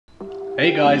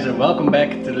Hey guys, and welcome back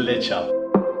to the Lit Shop.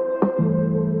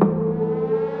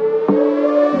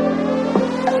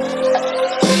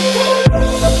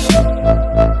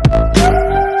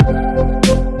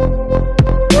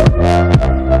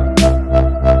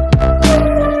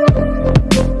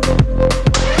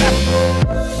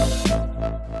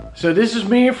 So this is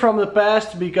me from the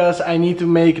past because I need to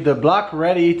make the block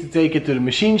ready to take it to the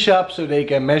machine shop so they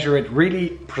can measure it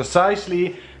really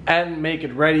precisely and make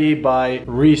it ready by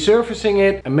resurfacing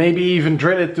it and maybe even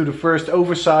drill it to the first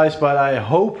oversize, but I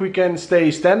hope we can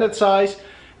stay standard size.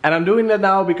 And I'm doing that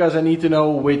now because I need to know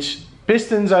which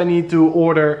pistons I need to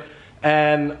order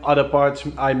and other parts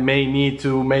I may need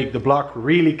to make the block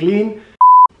really clean.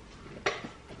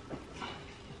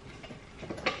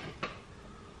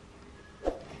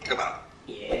 Come on.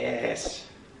 Yes.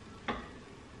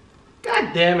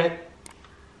 God damn it.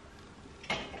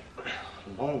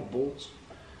 Long bolts.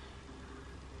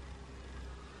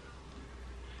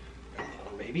 Come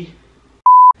on, baby.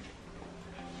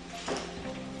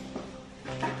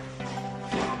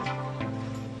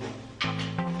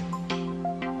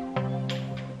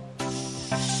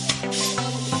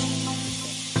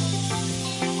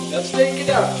 Let's take it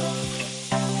out.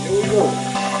 Here we go.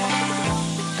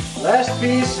 Last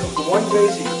piece of the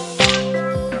 1JZ.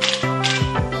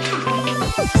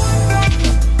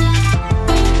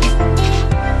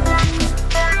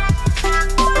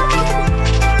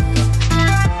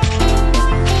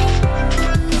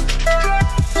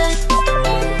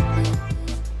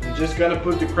 I'm just gonna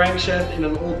put the crankshaft in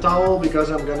an old towel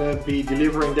because I'm gonna be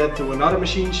delivering that to another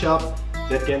machine shop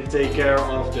that can take care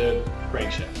of the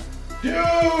crankshaft.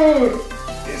 Dude!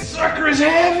 This sucker is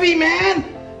heavy, man!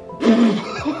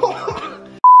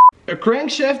 A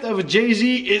crankshaft of a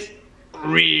JZ is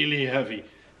really heavy.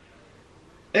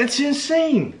 It's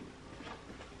insane.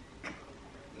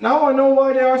 Now I know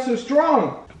why they are so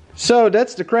strong. So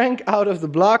that's the crank out of the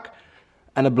block.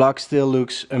 And the block still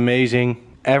looks amazing.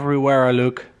 Everywhere I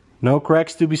look, no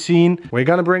cracks to be seen. We're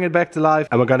gonna bring it back to life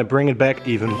and we're gonna bring it back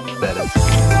even better.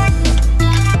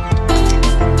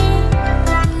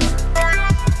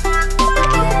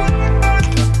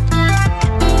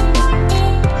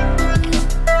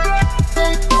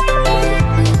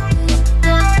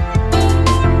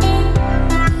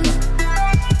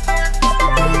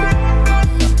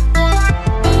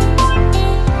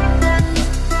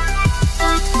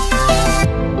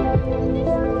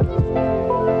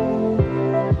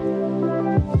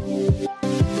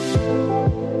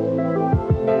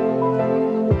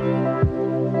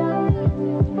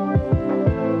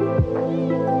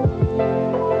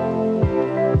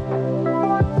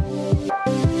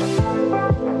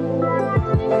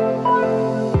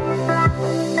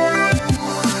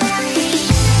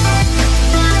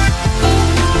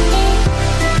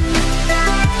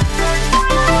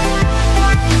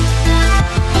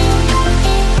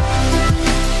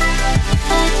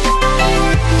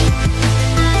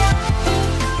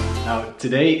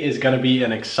 Today is gonna be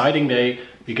an exciting day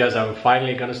because I'm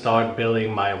finally gonna start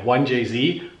building my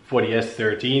 1JZ for the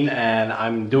S13, and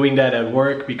I'm doing that at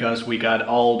work because we got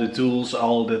all the tools,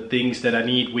 all the things that I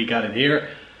need, we got it here.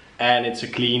 And it's a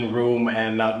clean room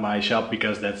and not my shop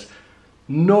because that's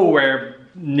nowhere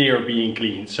near being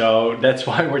clean. So that's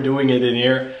why we're doing it in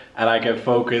here, and I can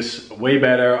focus way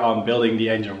better on building the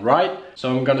engine right. So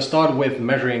I'm gonna start with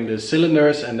measuring the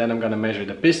cylinders, and then I'm gonna measure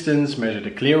the pistons, measure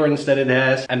the clearance that it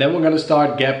has, and then we're gonna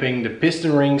start gapping the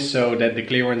piston rings so that the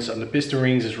clearance on the piston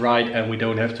rings is right and we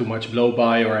don't have too much blow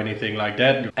by or anything like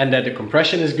that, and that the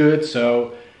compression is good.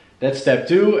 So that's step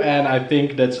 2, and I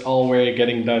think that's all we're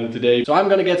getting done today. So I'm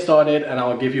gonna get started and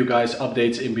I'll give you guys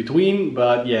updates in between,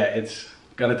 but yeah, it's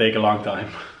gonna take a long time.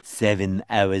 7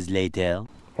 hours later.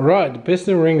 Alright, the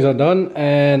piston rings are done,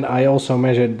 and I also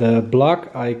measured the block.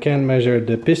 I can't measure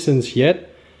the pistons yet.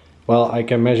 Well, I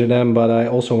can measure them, but I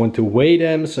also want to weigh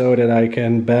them so that I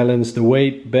can balance the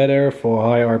weight better for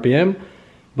high RPM.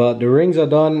 But the rings are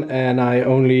done, and I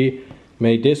only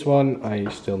made this one. I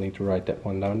still need to write that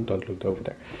one down, don't look over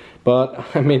there.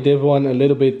 But I made this one a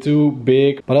little bit too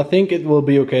big, but I think it will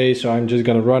be okay, so I'm just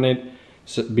gonna run it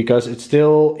because it's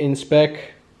still in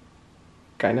spec,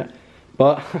 kinda.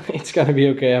 But it's gonna be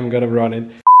okay, I'm gonna run it.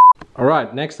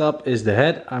 Alright, next up is the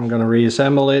head. I'm gonna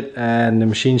reassemble it, and the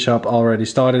machine shop already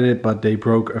started it, but they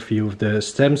broke a few of the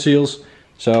stem seals.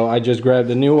 So I just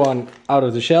grabbed a new one out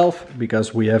of the shelf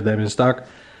because we have them in stock.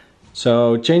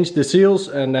 So change the seals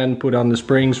and then put on the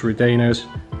springs, retainers,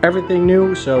 everything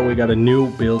new. So we got a new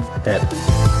built head.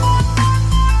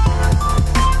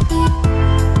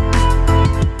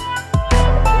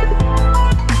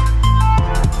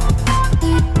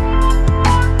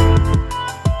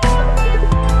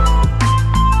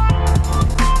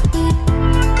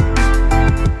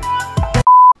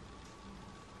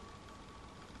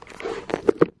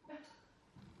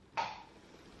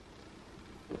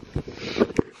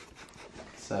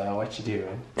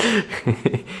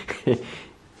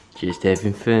 Just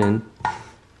having fun.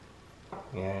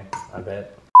 Yeah, I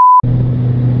bet.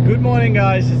 Good morning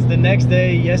guys, it's the next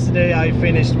day. Yesterday I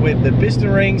finished with the piston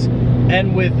rings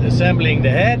and with assembling the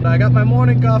head. I got my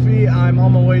morning coffee, I'm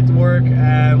on my way to work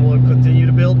and we'll continue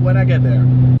to build when I get there.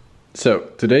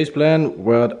 So today's plan,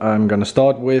 what I'm gonna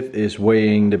start with is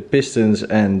weighing the pistons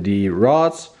and the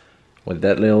rods with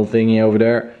that little thingy over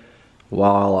there,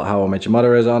 while How I Met Your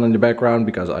Mother is on in the background,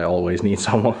 because I always need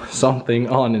something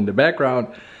on in the background.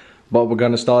 But we're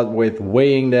gonna start with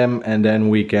weighing them and then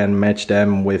we can match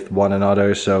them with one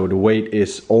another so the weight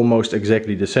is almost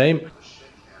exactly the same.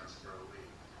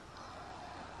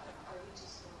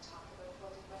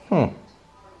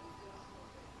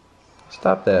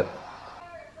 Stop that.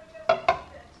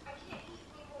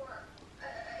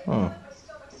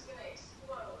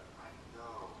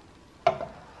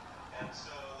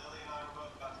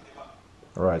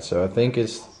 Alright, so I think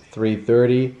it's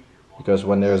 330 because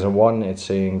when there's a 1 it's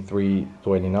saying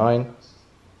 329.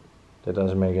 That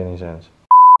doesn't make any sense.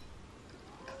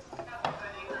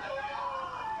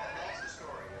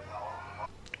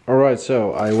 Alright,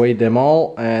 so I weighed them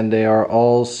all and they are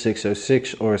all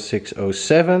 606 or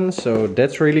 607, so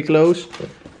that's really close.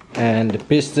 And the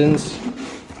pistons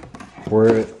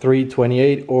were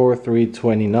 328 or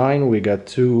 329. We got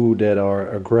two that are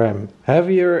a gram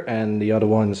heavier and the other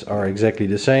ones are exactly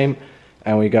the same.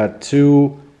 And we got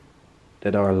two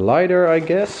that are lighter, I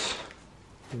guess.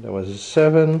 That was a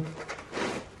 7,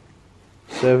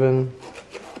 7,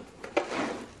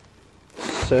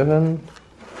 7.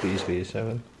 Please be a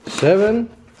 7. 7.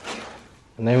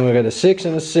 And then we got a 6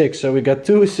 and a 6. So we got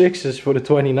two 6s for the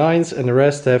 29s and the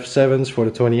rest have 7s for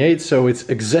the 28s. So it's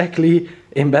exactly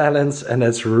in balance and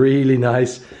that's really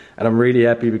nice. And I'm really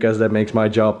happy because that makes my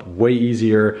job way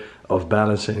easier of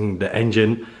balancing the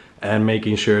engine and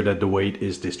making sure that the weight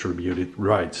is distributed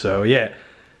right. So yeah,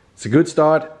 it's a good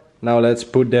start. Now let's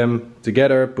put them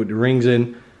together, put the rings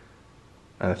in.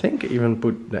 And I think even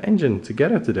put the engine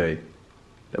together today.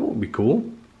 That would be cool.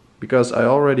 Because I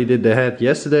already did the head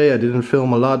yesterday. I didn't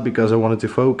film a lot because I wanted to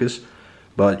focus.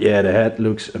 But yeah, the head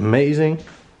looks amazing.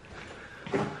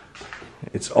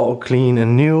 It's all clean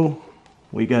and new.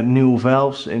 We got new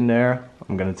valves in there.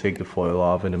 I'm gonna take the foil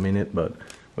off in a minute, but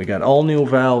we got all new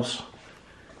valves.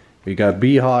 We got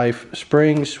beehive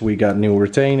springs, we got new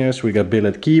retainers, we got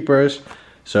billet keepers.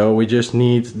 So we just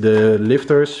need the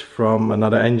lifters from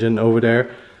another engine over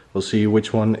there. We'll see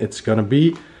which one it's gonna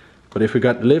be. But if we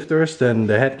got the lifters, then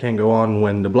the head can go on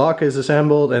when the block is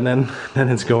assembled and then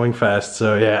it's going fast.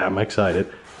 So yeah, I'm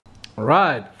excited.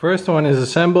 Alright, first one is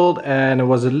assembled and it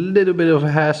was a little bit of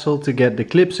a hassle to get the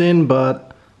clips in,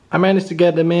 but I managed to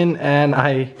get them in and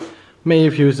I may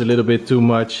have used a little bit too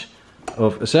much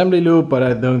of assembly lube, but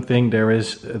I don't think there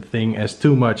is a thing as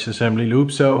too much assembly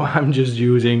lube, so I'm just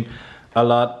using a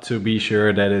lot to be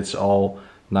sure that it's all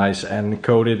nice and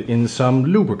coated in some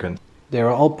lubricant. They are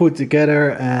all put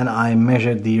together and I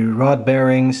measured the rod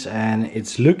bearings and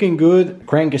it's looking good.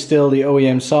 Crank is still the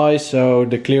OEM size, so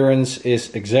the clearance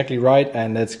is exactly right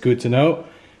and that's good to know.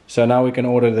 So now we can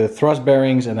order the thrust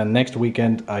bearings and then next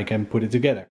weekend I can put it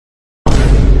together.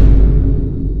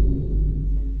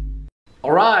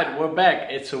 Alright, we're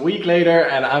back. It's a week later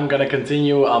and I'm gonna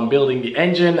continue on building the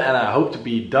engine and I hope to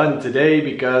be done today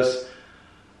because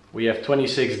we have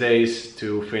 26 days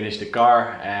to finish the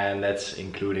car and that's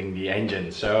including the engine.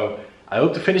 So I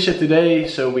hope to finish it today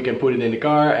so we can put it in the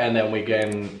car and then we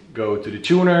can go to the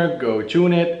tuner, go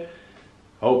tune it.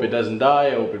 Hope it doesn't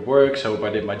die, hope it works, hope I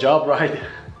did my job right.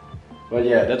 But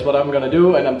yeah, that's what I'm gonna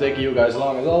do and I'm taking you guys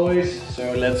along as always.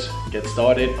 So let's get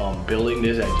started on building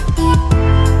this engine.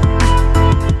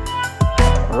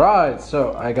 Alright,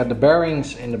 so I got the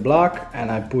bearings in the block and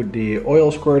I put the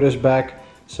oil squirters back.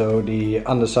 So the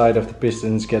underside of the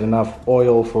pistons get enough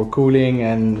oil for cooling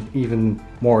and even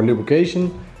more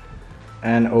lubrication.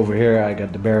 And over here I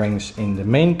got the bearings in the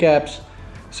main caps.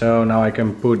 So now I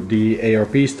can put the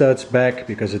ARP studs back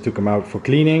because I took them out for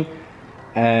cleaning.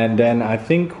 And then I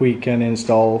think we can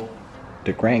install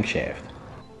the crankshaft.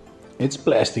 It's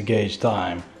plastic gauge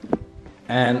time.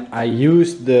 And I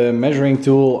used the measuring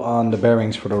tool on the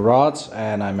bearings for the rods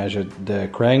and I measured the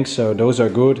cranks, so those are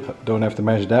good. Don't have to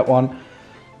measure that one.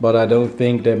 But I don't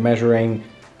think that measuring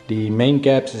the main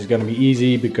caps is gonna be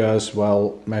easy because,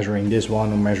 well, measuring this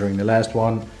one or measuring the last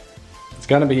one, it's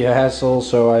gonna be a hassle,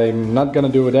 so I'm not gonna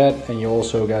do that. And you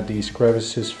also got these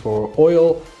crevices for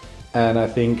oil. And I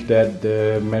think that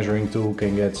the measuring tool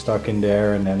can get stuck in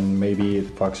there and then maybe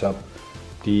it fucks up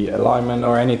the alignment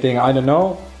or anything, I don't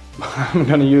know. I'm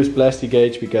gonna use plastic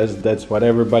gauge because that's what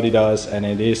everybody does and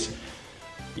it is,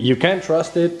 you can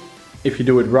trust it, if you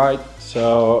do it right.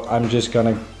 So I'm just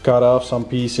gonna cut off some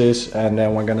pieces and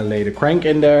then we're gonna lay the crank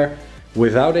in there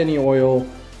without any oil.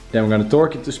 Then we're gonna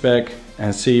torque it to spec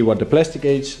and see what the plastic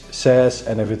gauge says,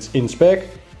 and if it's in spec,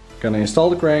 gonna install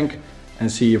the crank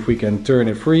and see if we can turn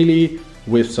it freely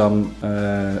with some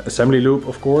assembly loop,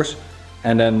 of course.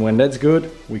 And then when that's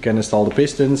good, we can install the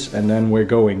pistons and then we're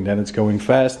going. Then it's going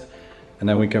fast and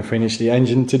then we can finish the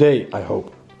engine today, I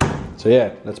hope. So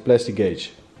yeah, let's plastic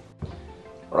gauge.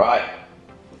 Right,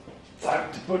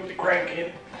 time to put the crank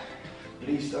in.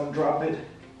 Please don't drop it.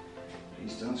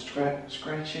 Please don't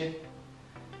scratch it.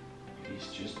 Please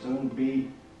just don't be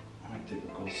my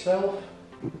typical self.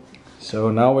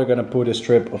 So now we're gonna put a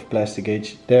strip of plastic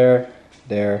gauge there,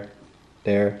 there,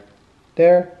 there,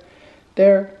 there,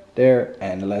 there, there,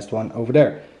 and the last one over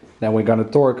there. Then we're gonna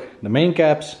torque the main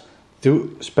caps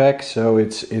to spec so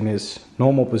it's in its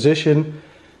normal position.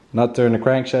 Not turn the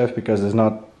crankshaft because there's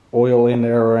not oil in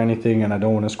there or anything and I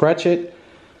don't want to scratch it.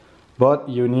 But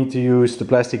you need to use the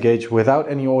plastic gauge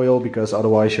without any oil because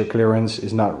otherwise your clearance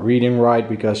is not reading right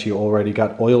because you already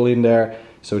got oil in there.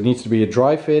 So it needs to be a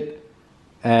dry fit.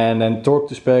 And then torque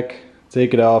to spec,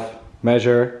 take it off,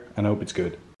 measure and hope it's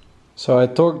good. So I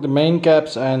torqued the main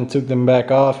caps and took them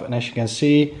back off, and as you can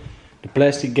see the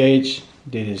plastic gauge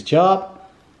did its job.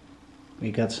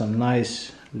 We got some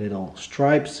nice little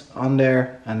stripes on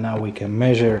there, and now we can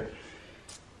measure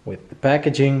with the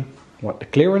packaging what the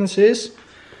clearance is.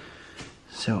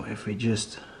 So if we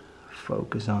just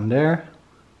focus on there,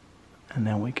 and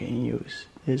then we can use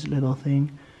this little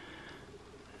thing,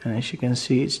 and as you can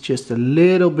see it's just a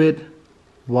little bit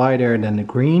wider than the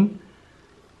green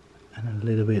and a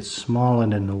little bit smaller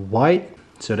than the white.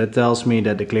 So that tells me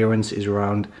that the clearance is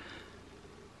around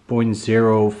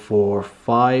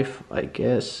 0.045, I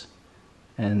guess.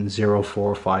 And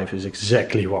 0.45 is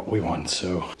exactly what we want.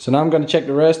 So now I'm gonna check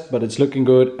the rest, but it's looking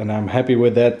good and I'm happy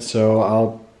with that. So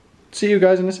I'll see you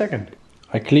guys in a second.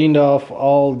 I cleaned off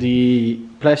all the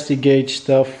plastic gauge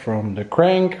stuff from the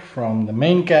crank, from the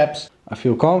main caps. I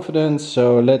feel confident,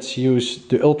 so let's use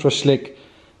the ultra slick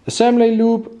assembly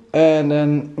lube, and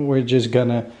then we're just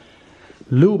gonna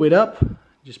lube it up.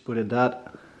 Just put a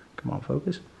dot, come on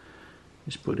focus.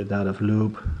 Just put a dot of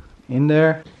lube in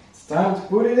there. It's time to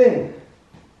put it in.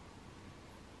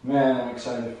 Man, I'm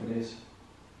excited for this.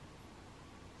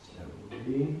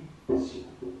 Slowly.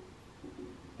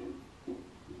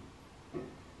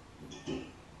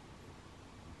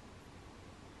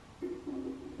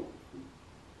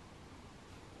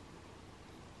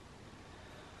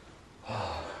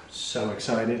 Oh, so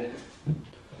excited.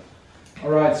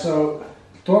 Alright, so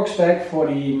torque spec for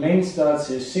the main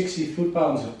studs is 60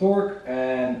 foot-pounds of torque,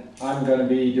 and I'm gonna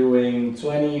be doing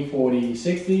 20, 40,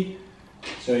 60.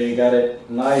 So you got it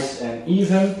nice and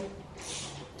even.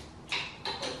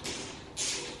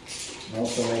 And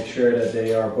also make sure that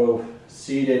they are both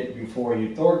seated before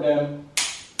you torque them.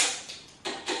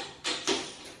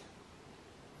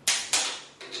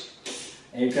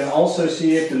 And you can also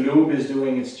see if the lube is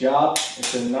doing its job.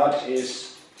 If the nut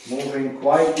is moving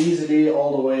quite easily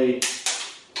all the way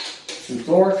to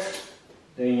torque,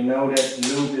 then you know that the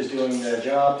lube is doing their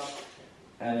job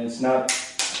and it's not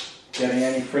getting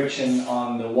any friction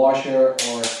on the washer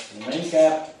or the main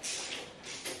cap.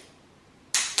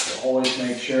 So always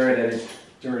make sure that it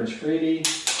turns freely,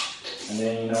 and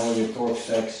then you know your torque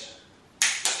specs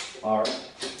are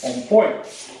on point.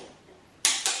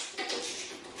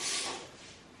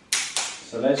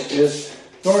 So let's just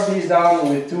torque these down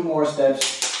with 2 more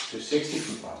steps to 60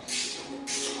 foot-pounds.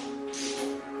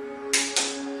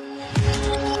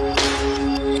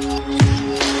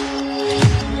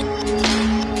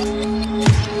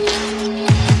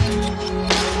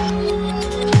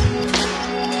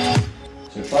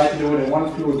 Try to do it in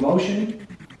one fluid motion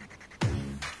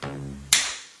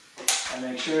and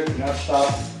make sure to not stop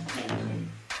moving.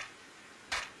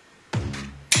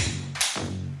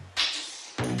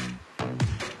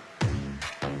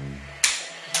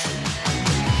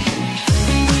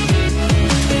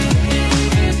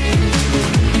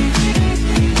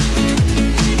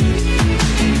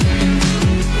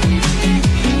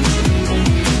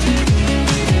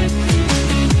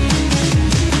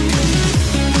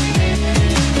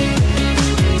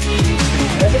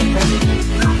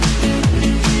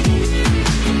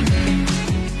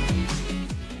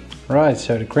 Right,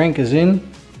 so the crank is in,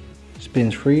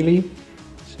 spins freely,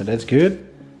 so that's good.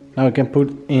 Now we can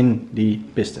put in the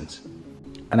pistons.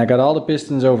 And I got all the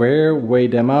pistons over here,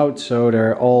 weighed them out, so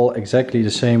they're all exactly the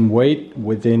same weight,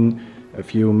 within a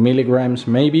few milligrams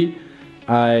maybe.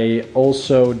 I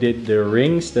also did the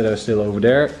rings that are still over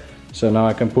there, so now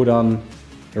I can put on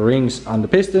the rings on the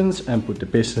pistons and put the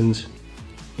pistons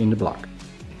in the block.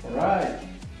 Alright,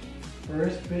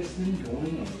 first piston going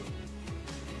in.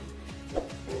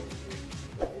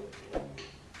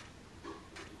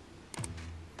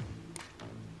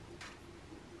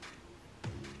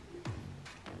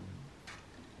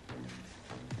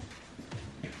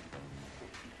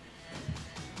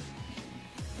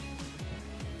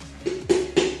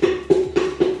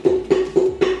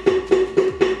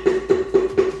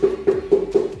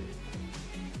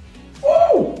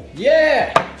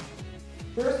 Yeah!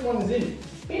 First one is in.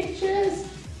 Bitches!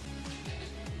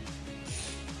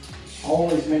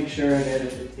 Always make sure that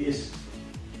it is...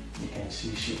 You can't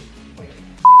see shit. Wait.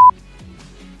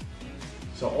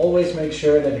 So always make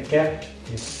sure that the cap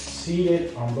is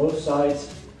seated on both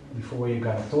sides before you're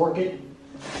gonna torque it.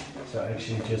 So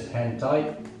actually just hand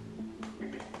tight.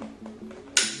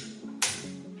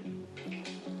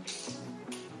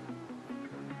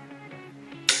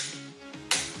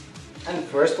 And the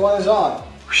first one is on.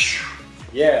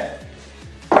 Yeah.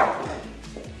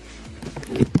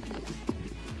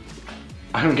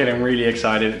 I'm getting really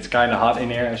excited. It's kind of hot in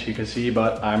here as you can see,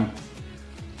 but I'm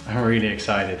really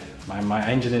excited. My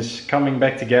engine is coming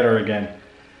back together again.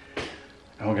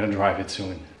 And we're gonna drive it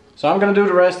soon. So I'm gonna do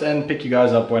the rest and pick you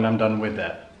guys up when I'm done with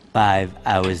that. 5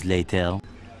 hours later.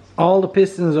 All the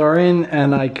pistons are in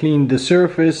and I cleaned the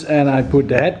surface and I put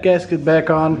the head gasket back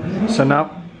on. So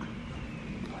now...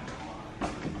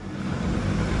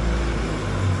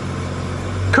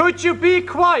 Could you be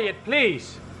quiet,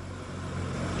 please?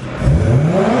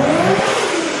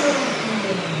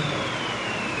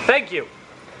 Thank you.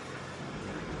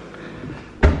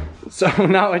 So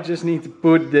now I just need to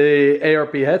put the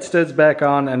ARP head studs back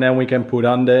on and then we can put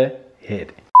on the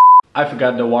head. I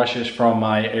forgot the washers from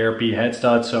my ARP head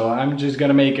studs, so I'm just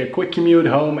gonna make a quick commute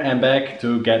home and back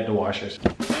to get the washers.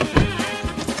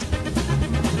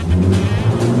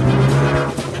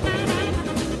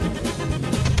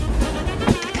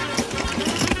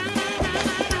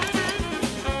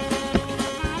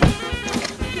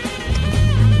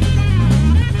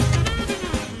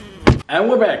 And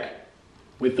we're back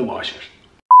with the washers.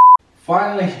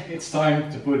 Finally, it's time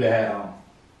to put the head on.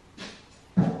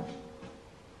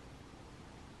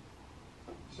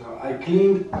 So I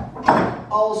cleaned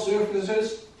all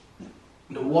surfaces.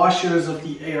 The washers of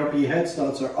the ARP head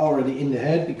studs are already in the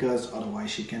head because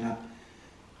otherwise you cannot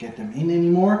get them in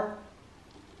anymore.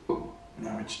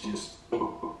 Now it's just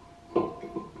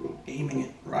aiming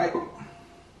it right,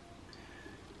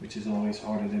 which is always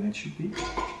harder than it should be.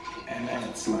 And then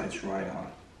it slides right on.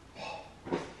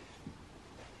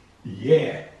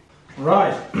 Yeah!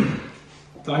 Right,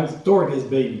 time to torque this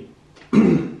baby.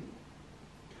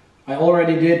 I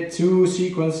already did 2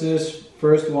 sequences.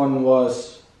 First one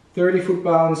was 30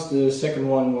 foot-pounds, the second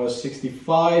one was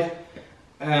 65.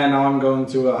 And now I'm going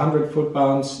to 100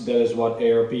 foot-pounds, that is what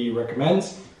ARP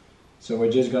recommends. So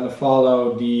we're just gonna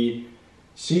follow the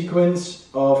sequence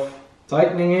of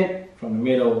tightening it from the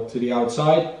middle to the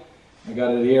outside. I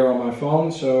got it here on my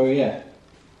phone, so yeah,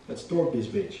 let's torque this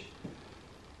bitch.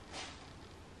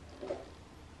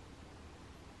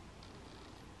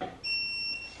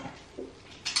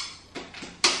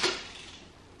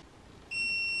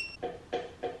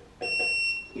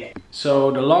 Yeah.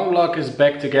 So the long block is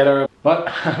back together, but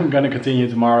I'm gonna continue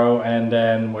tomorrow and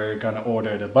then we're gonna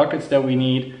order the buckets that we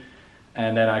need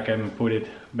and then I can put it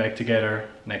back together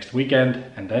next weekend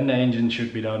and then the engine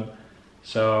should be done.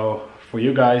 So for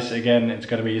you guys, again, it's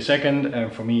gonna be a second,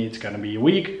 and for me, it's gonna be a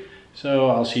week. So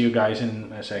I'll see you guys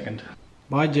in a second.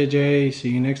 Bye, JJ. See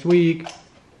you next week.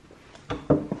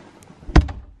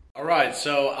 Alright,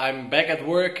 so I'm back at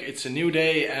work. It's a new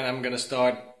day, and I'm gonna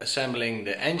start assembling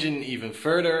the engine even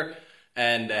further.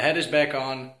 And the head is back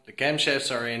on, the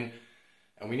camshafts are in,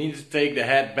 and we need to take the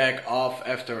head back off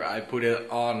after I put it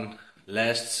on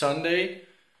last Sunday,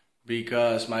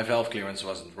 because my valve clearance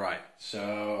wasn't right.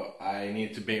 So I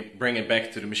need to bring it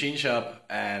back to the machine shop,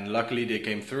 and luckily they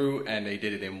came through and they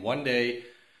did it in one day.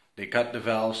 They cut the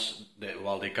valves,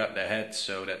 they cut the head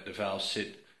so that the valves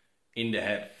sit in the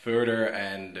head further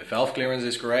and the valve clearance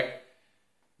is correct.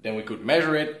 Then we could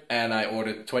measure it, and I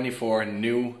ordered 24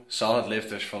 new solid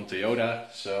lifters from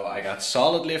Toyota. So I got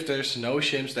solid lifters, no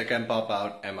shims that can pop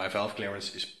out, and my valve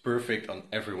clearance is perfect on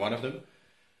every one of them.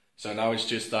 So now it's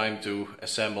just time to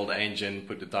assemble the engine,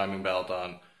 put the timing belt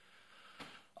on,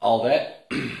 all that.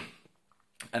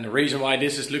 And the reason why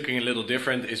this is looking a little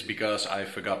different is because I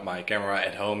forgot my camera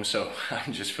at home, so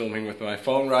I'm just filming with my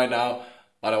phone right now.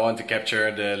 But I want to capture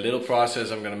the little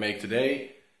process I'm gonna make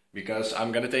today, because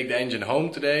I'm gonna take the engine home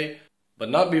today,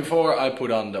 but not before I put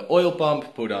on the oil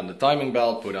pump, put on the timing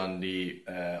belt, put on the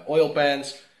oil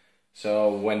pans.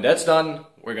 So when that's done,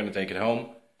 we're gonna take it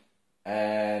home.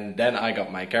 And then I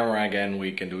got my camera again.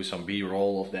 We can do some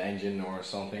B-roll of the engine or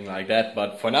something like that.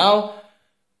 But for now,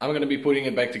 I'm gonna be putting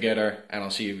it back together and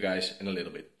I'll see you guys in a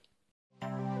little bit.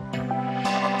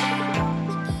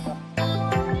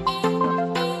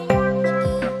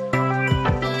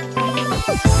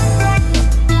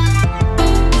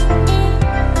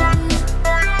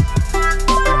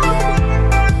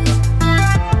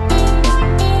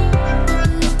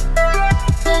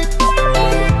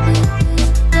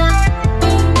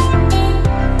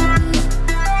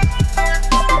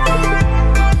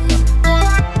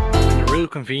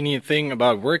 Convenient thing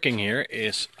about working here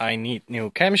is I need new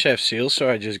camshaft seals, so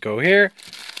I just go here,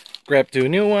 grab 2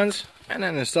 new ones and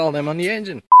then install them on the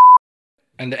engine.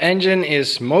 And the engine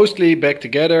is mostly back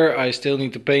together. I still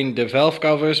need to paint the valve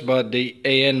covers, but the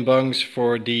AN bungs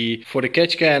for the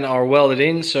catch can are welded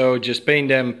in, so just paint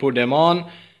them, put them on.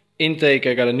 Intake,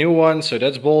 I got a new one, so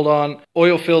that's bolt on.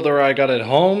 Oil filter I got at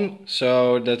home,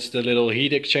 so that's the little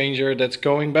heat exchanger that's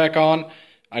going back on.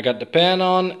 I got the pan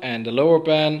on and the lower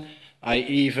pan. I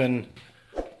even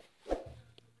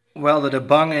welded a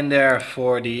bung in there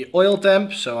for the oil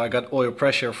temp, so I got oil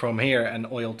pressure from here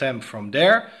and oil temp from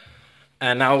there.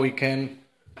 And now we can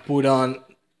put on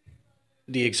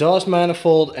the exhaust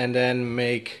manifold and then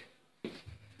make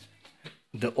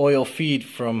the oil feed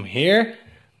from here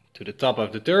to the top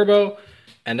of the turbo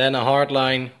and then a hard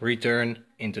line return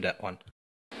into that one.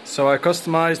 So I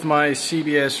customized my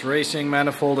CBS racing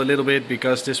manifold a little bit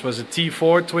because this was a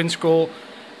T4 twin scroll.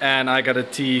 And I got a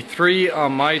T3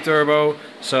 on my turbo,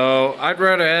 so I'd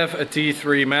rather have a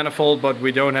T3 manifold, but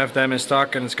we don't have them in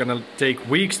stock and it's gonna take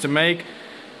weeks to make.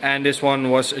 And this one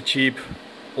was a cheap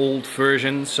old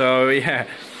version, so yeah,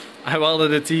 I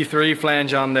welded a T3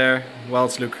 flange on there.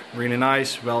 Welds look really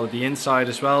nice, welded the inside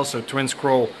as well, so twin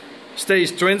scroll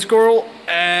stays twin scroll.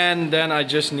 And then I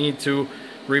just need to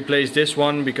replace this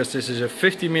one because this is a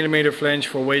 50mm flange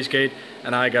for wastegate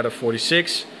and I got a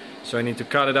 46. So I need to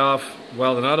cut it off,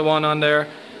 weld another one on there,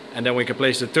 and then we can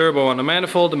place the turbo on the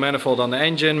manifold on the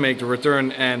engine, make the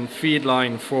return and feed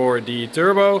line for the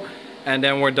turbo, and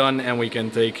then we're done and we can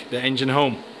take the engine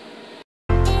home.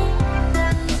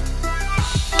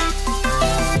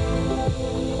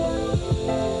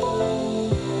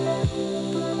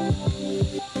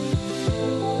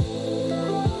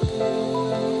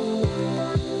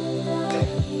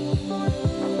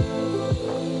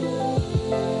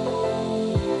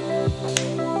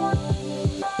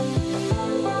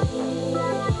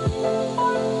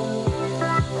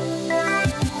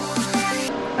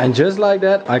 And just like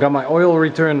that, I got my oil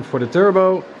return for the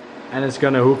turbo and it's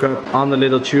gonna hook up on the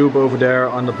little tube over there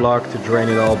on the block to drain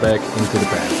it all back into the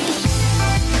pan.